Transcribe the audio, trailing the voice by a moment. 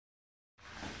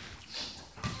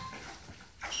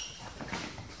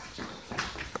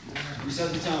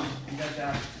Reset the tone. You got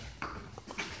that.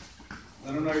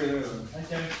 Let them know you're there, though. Right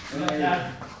there. You got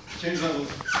that. Change levels.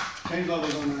 Change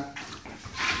levels on that.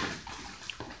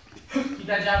 Keep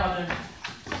that jab out there.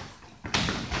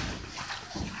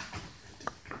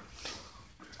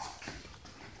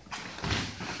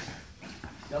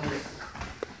 Double it.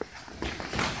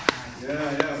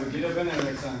 Yeah, but get up in there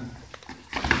next time.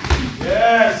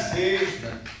 Yes, see?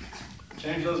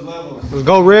 Change those levels. Let's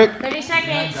go, Rick. 30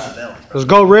 seconds. Let's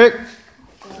go, Rick.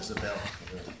 There's a bell.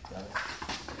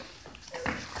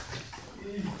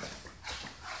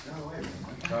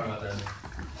 Sorry about that.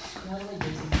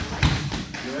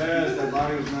 Yes, that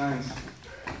body was nice.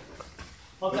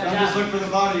 Hold Don't that just jab. look for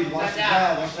the body. Watch the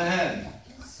head. Watch the head.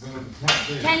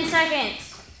 10 seconds.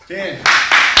 10.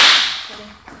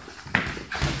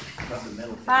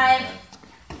 5.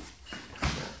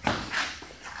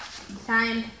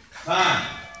 Time. Time.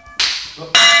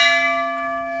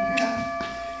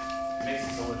 Makes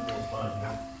it so much more fun, you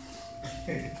know?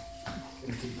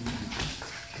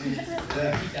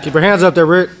 Keep your hands up there,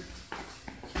 Rick.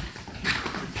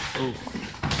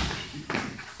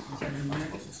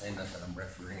 Saying that I'm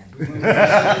refereeing.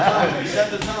 Reset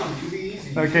the tone. You be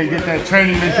easy. Okay, get that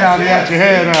training mentality out your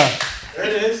head, huh? There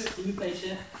it is. Be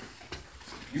patient.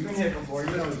 You've been hit before.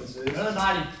 You know what this is. Another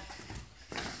body.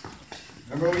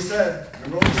 Remember what we said.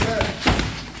 Remember what we said.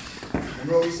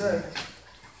 Remember what we said.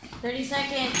 30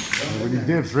 seconds. When he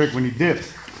dips, Rick, when he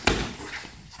dips.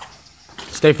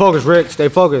 Stay focused, Rick. Stay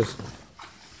focused.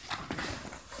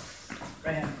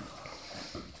 Right hand.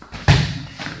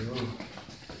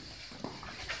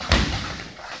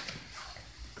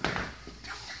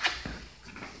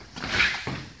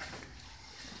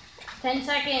 Ten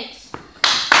seconds.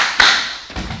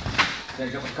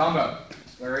 Then jump with combo.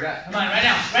 Where we at? Come on, right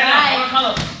now. Right now. Come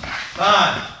on.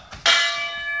 Time.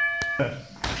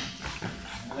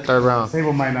 Third round.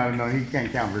 Sable might not have known. He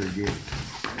can't count very good.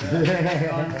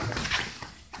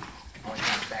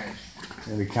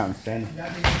 Yeah, we count in Spanish. Keep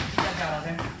that jab out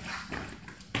there.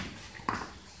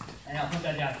 And now put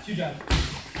that jab. 2 jabs.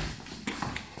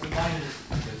 What body is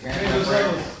it? Change those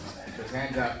levels. Put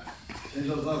hands up. Change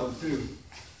those levels, too.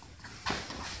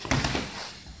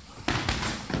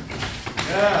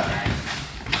 Yeah.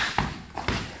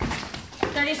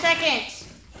 30 seconds.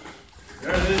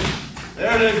 There it is.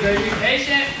 There it is, baby.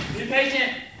 Patient. Be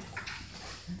patient.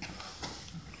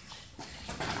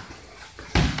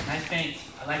 Nice feint.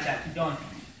 I like that. Keep going.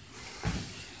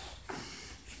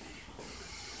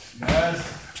 Yes.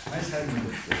 Nice head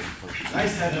move.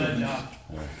 Nice head Good move. job.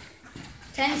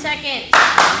 10 seconds.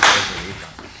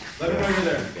 Let him know you're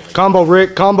there. Combo, Rick.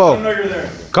 Let him Combo. know you're there.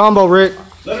 Combo, Rick.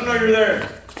 Let him know you're there.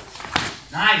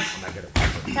 Nice.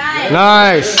 Time. Nice.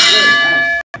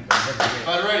 Nice.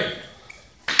 Fight ready.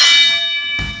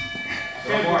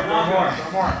 Good. One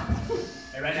more.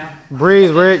 Hey, right now.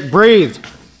 Breathe, Rick. Breathe.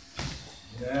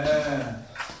 Yeah.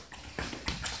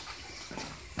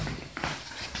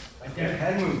 Right Good there.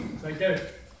 head move. Right there.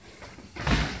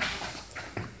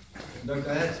 Duck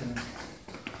the head to me.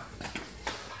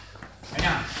 Right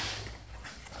now.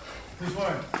 Push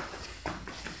forward.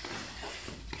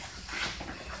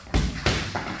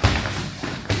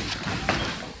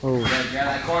 Oh. Yeah,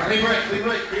 that corner. Clean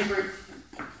break.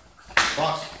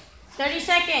 Box. 30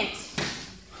 seconds.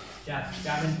 Jab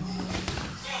in.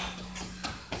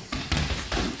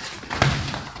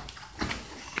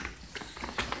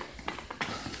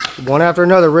 One after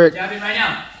another, Rick. Jab in right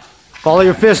now. Follow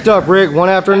your fist up, Rick. One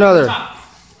after another. Top.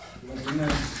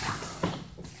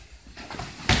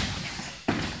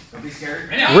 Don't be scared.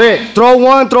 Right now. Rick, throw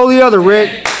one, throw the other,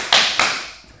 Rick.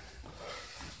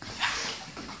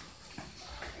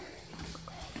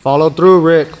 Follow through,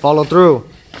 Rick. Follow through.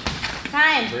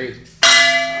 Time. Breathe.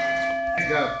 Let's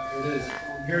go. Here it is.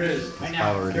 Here it is. Right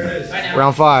now. Here it is. Right now.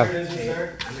 Round 5. Here it is,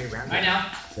 sir. Right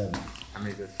now. 7. How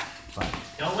many good?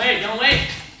 Don't wait.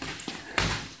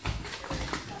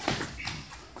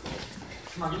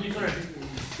 Come on, give me third.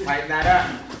 Tighten that up.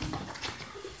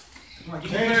 Come on,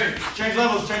 give me third. Change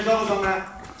levels on that.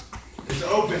 It's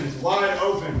open. It's wide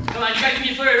open. Come on, you gotta give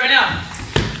me third right now.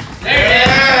 There it is.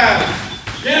 Yeah.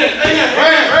 Get it.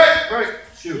 Break.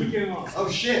 Shoot. Oh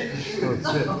shit.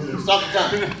 Stop the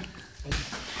time.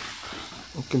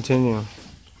 Continue.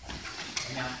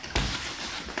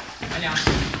 Right now.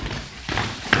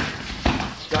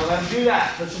 Don't let him do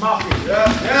that. Push him off you.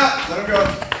 Yeah. Let him go.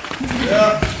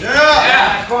 Yeah.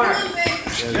 Yeah. Corner.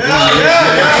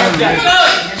 Yeah.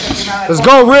 Let's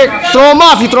go, Rick. Throw him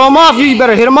off you. Throw him off you. You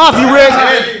better hit him off you, Rick.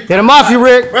 Hit him off you,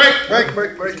 Rick. Break.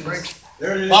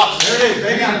 There it is. There it is,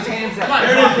 baby. Come on.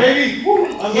 There it is, baby.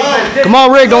 Unload. Come on,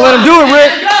 Rick. Don't let him do it,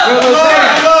 Rick. Unload.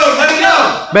 Let it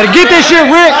go. Better get this shit,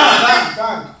 Rick.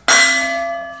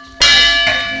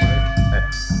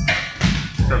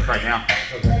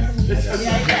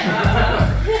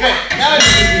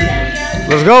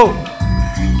 Let's go.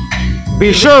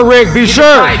 Be sure, Rick. Be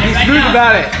sure. Be smooth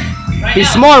about it. Be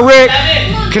smart, Rick.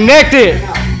 Connect it.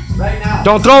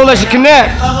 Don't throw unless you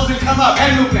connect. Levels and come up.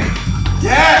 Head movement.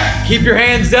 Yeah. Keep your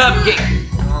hands up.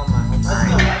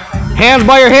 Hands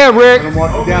by your head, Rick. Let him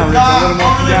walk you down, Rick. Don't let him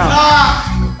walk you down.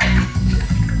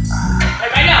 Hey,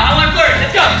 right now, I want to flirt.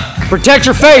 Let's go. Protect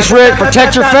your face, Rick.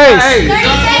 Protect your face. 30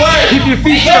 seconds. Keep your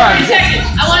feet 30 strong. seconds.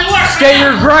 I want to work. Stay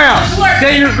your ground.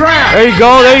 Stay your ground. There you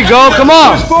go. There you go. Come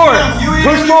on. Push forward.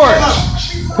 Push forward.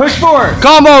 Push forward.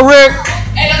 Combo, Rick.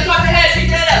 Hey, let's talk your head.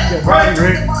 Keep your head up. Good body,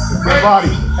 Rick. Good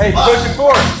body. Hey, push it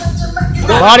forward.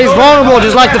 Body's vulnerable,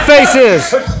 just like the face is.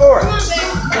 Push forward.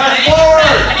 Press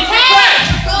forward.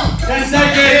 10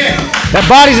 seconds. That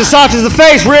body's as soft as the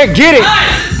face, Rick. Get it.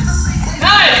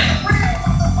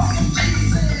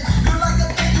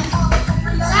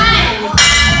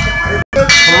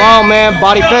 Come on, man.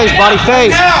 Body face, body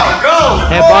face. Now, go.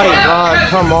 Head body. God,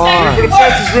 come on. For the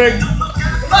fences, Rick.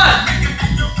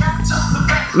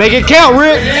 Make it count,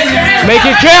 Rick. Make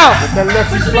it count. That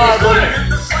lefty slide, buddy.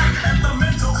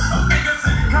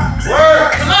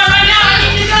 Work. Come on, right now. I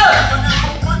need you to go.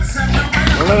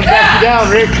 Don't let him back you down,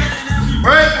 Rick.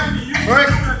 Work. Work.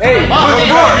 Hey, push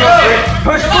forward.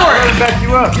 Push forward. Let him back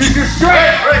you up. Use your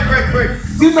strength. Break.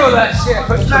 You know that shit.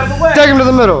 Push it out of the way. Take him to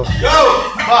the middle.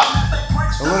 Go. Pop.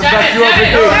 Don't let him back you up,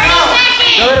 Rick. Don't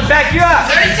let it back you up.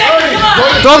 30 seconds. Come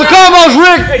on. Throw the combos,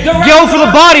 Rick. Go for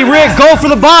the body, Rick. Go for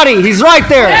the body. He's right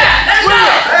there. Let's go.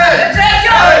 Let's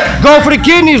go. Go for the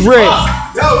kidneys, Rick.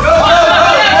 Go.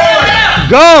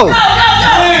 Go.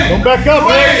 Don't back up,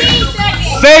 Rick. 15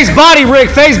 seconds. Face body,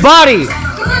 Rick. Face body.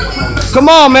 Come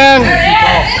on, man. 10.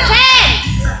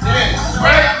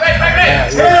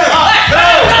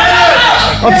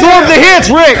 Absorb the hits,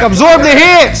 Rick. Absorb the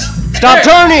hits. Stop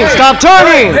turning. Stop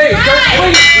turning. Hey,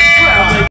 don't